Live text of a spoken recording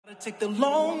take the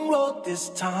long road this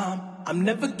time. I'm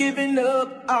never giving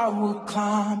up, I will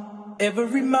climb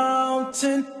every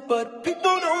mountain. But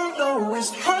people don't know it's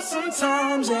hard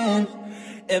sometimes, and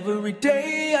every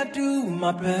day I do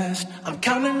my best. I'm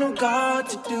counting on God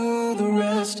to do the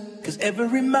rest. Cause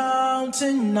every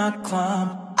mountain I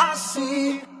climb, I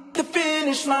see the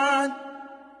finish line.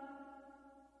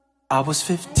 I was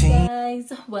 15. Hi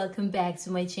guys, welcome back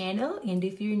to my channel, and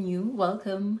if you're new,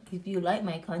 welcome. If you like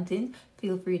my content,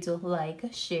 feel free to like,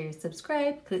 share,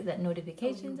 subscribe, click that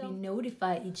notification bell to be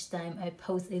notified each time I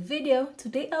post a video.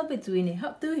 Today I'll be doing a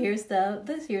updo hairstyle,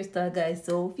 this hairstyle guys,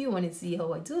 so if you want to see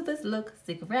how I do this look,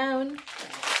 stick around.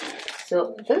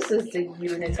 So this is the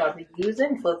unit I'll be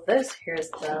using for this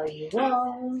hairstyle, you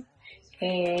all,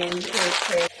 and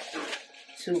it's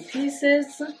two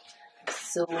pieces.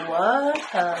 So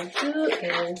what I'll do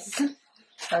is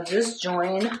I'll just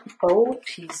join both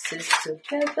pieces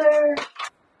together.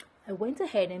 I went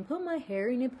ahead and put my hair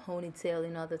in a ponytail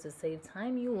in order to save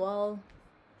time, you all.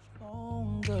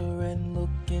 Longer and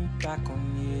looking back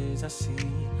on years, I see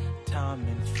time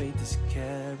and faith is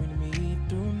carrying me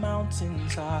through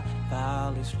mountains high,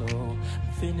 valleys low.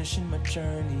 I'm finishing my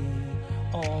journey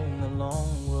on the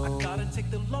long road. I gotta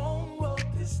take the long road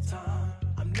this time.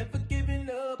 I'm never giving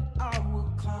up, I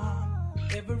will climb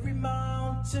every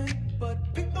mountain. But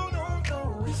people don't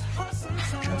know it's hard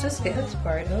sometimes. I'll just get this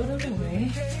part out of the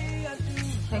way,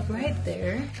 like right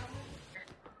there.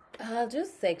 I'll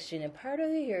just section a part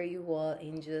of the hair, you all,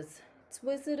 and just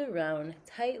twist it around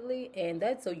tightly, and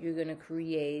that's how you're gonna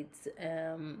create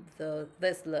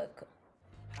this look.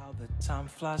 How the time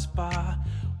flies by,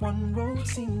 one road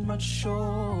seemed much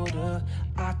shorter.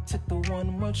 I took the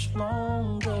one much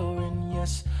longer, and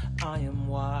yes, I am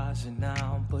wiser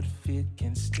now, but fear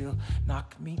can still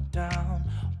knock me down.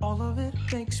 All of it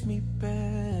makes me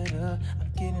better.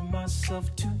 I'm getting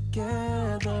myself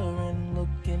together, and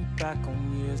looking back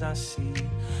on years, I see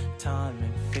time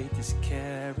and faith has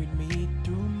carried me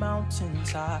through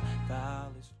mountains high,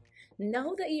 valleys.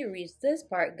 Now that you reach this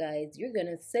part, guys, you're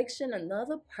gonna section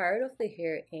another part of the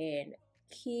hair and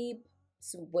keep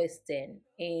twisting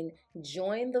and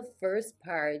join the first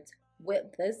part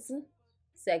with this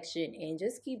section and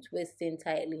just keep twisting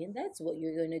tightly, and that's what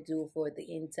you're gonna do for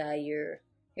the entire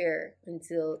hair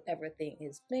until everything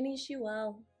is finished, you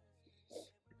all.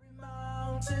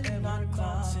 I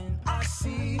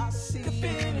see the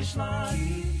finish line.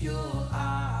 Keep your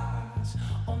eyes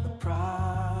on the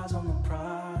prize,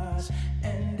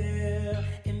 and there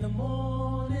in the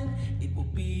morning it will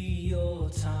be your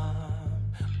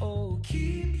time. Oh,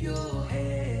 keep your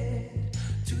head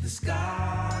to the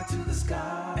sky,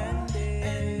 and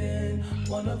then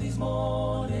one of these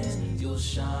mornings you'll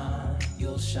shine.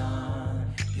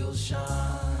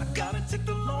 I gotta take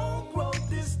the long road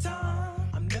this time.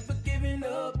 I'm never giving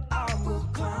up, I will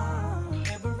climb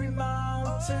every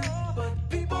mountain. But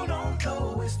people don't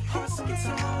know it's hard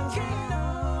sometimes.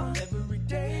 Every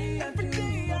day I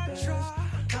try.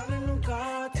 I'm counting on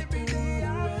God to do the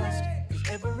rest. 'Cause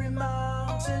every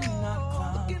mountain I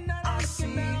climb, I see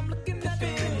the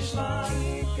finish line.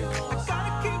 I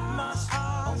gotta keep my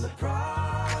eyes on the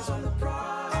prize, and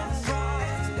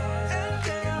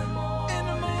in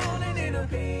the morning it'll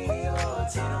be your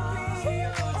time. I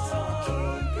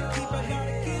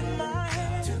gotta get my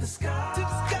head to the sky.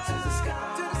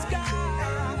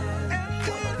 And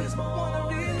one of these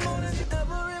mornings,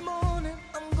 every morning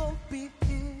I'm gonna be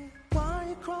here. Why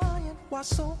you crying? Why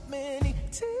so many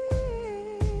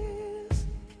tears?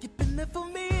 You've been there for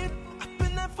me, I've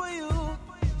been there for you.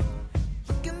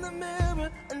 Look in the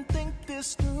mirror and think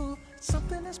this through.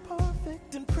 Something as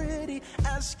perfect and pretty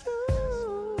as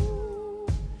you,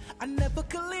 I never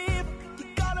could leave. You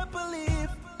gotta believe.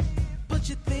 But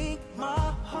you think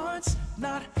my heart's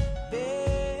not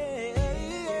there.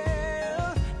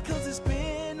 'Cause it's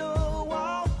been a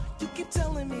while. You keep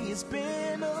telling me it's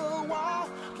been a while.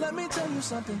 Let me tell you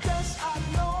something. Yes, I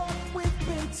know we've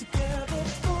been together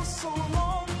for so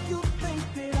long. You think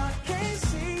that I can't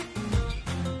see.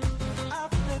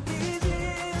 After these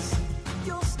years,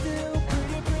 you're still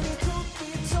pretty. Truth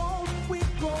be told,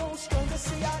 we've grown stronger.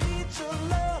 See, I need your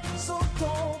love, so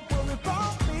don't worry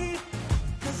about me.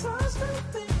 'Cause I still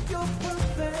think you're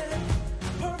perfect.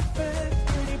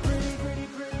 Pretty.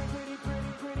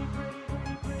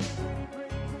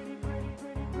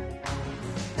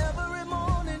 Every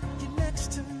morning you're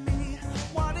next to me.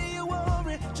 Why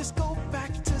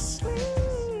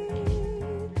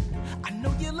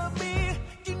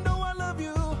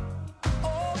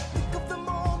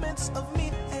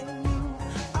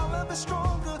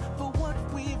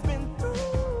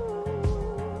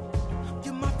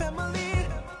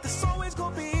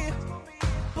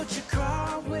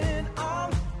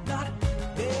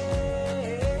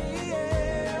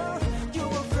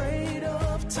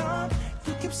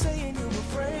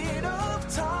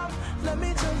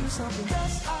something.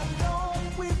 Yes, I know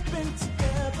we've been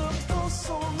together for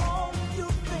so long. You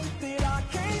think that I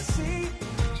can't see?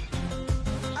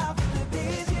 After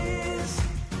these years,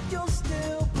 you're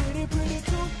still pretty, pretty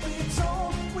truth be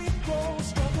told. We grow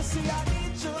stronger. See, I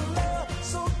need your love,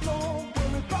 so don't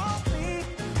worry about me.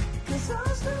 'Cause I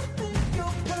still think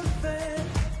you're perfect,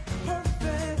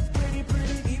 perfect, pretty,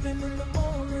 pretty. Even in the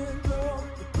morning, girl,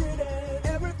 you're pretty.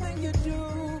 Everything you do,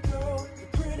 girl,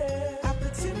 you're pretty.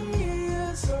 After 10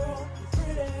 years, girl, you're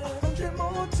pretty. 100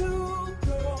 more too,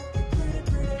 girl, you're pretty,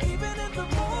 pretty. Even in the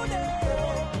morning,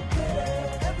 girl, you're pretty.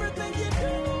 Everything you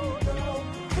do, girl,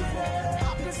 you're pretty.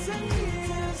 After 10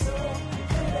 years, girl, you're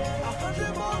pretty.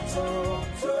 100 more too,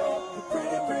 girl, you're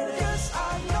pretty, pretty. Yes,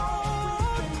 I know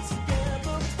we've been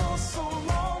together for so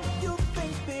long. You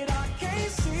think that I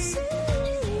can't see?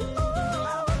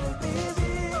 After these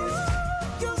years,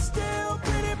 you're still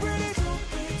pretty, pretty. Truth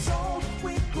be told,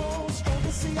 we grow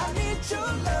stronger. See, I need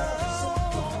your love, so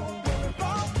don't worry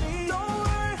about me. Don't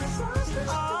worry, 'cause I still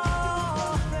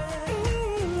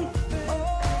oh,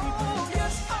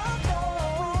 yes, I know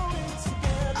we've been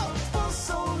together for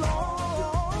so long.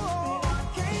 You think that I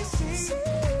can't see?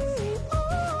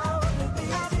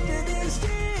 After these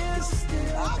years,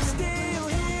 I'm still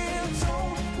here.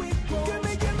 Don't we grow?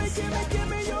 Give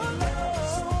me your love,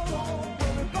 so don't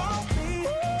worry about me.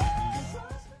 'Cause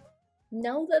I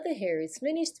Now that the hair is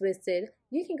finished twisted,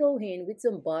 you can go in with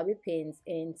some bobby pins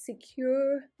and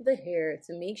secure the hair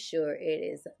to make sure it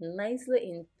is nicely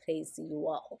in place to you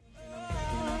all.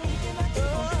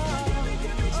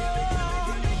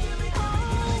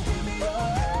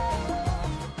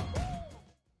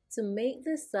 To make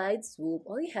the side swoop,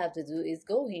 all you have to do is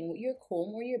go in with your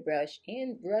comb or your brush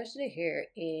and brush the hair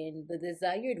in the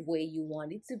desired way you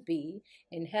want it to be,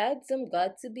 and add some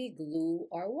got-to-be glue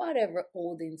or whatever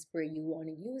holding spray you want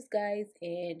to use, guys,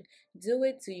 and do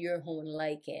it to your own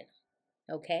liking.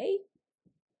 Okay?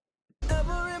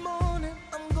 Every morning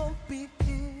I'm gonna be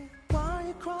here. Why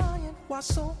you crying? Why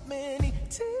so many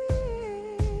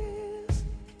tears?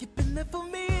 You've been there for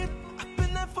me, I've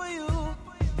been there for you.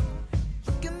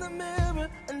 Look in the mirror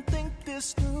and think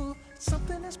this through.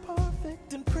 Something as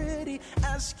perfect and pretty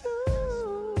as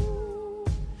you.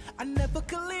 I never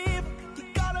could leave, you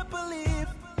gotta believe.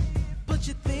 But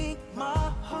you think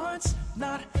my heart's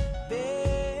not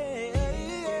there.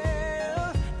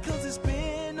 'Cause it's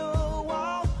been a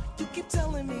while. You keep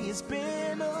telling me it's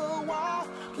been a while.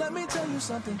 Let me tell you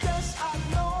something. Yes, I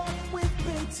know we've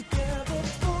been together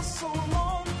for so long.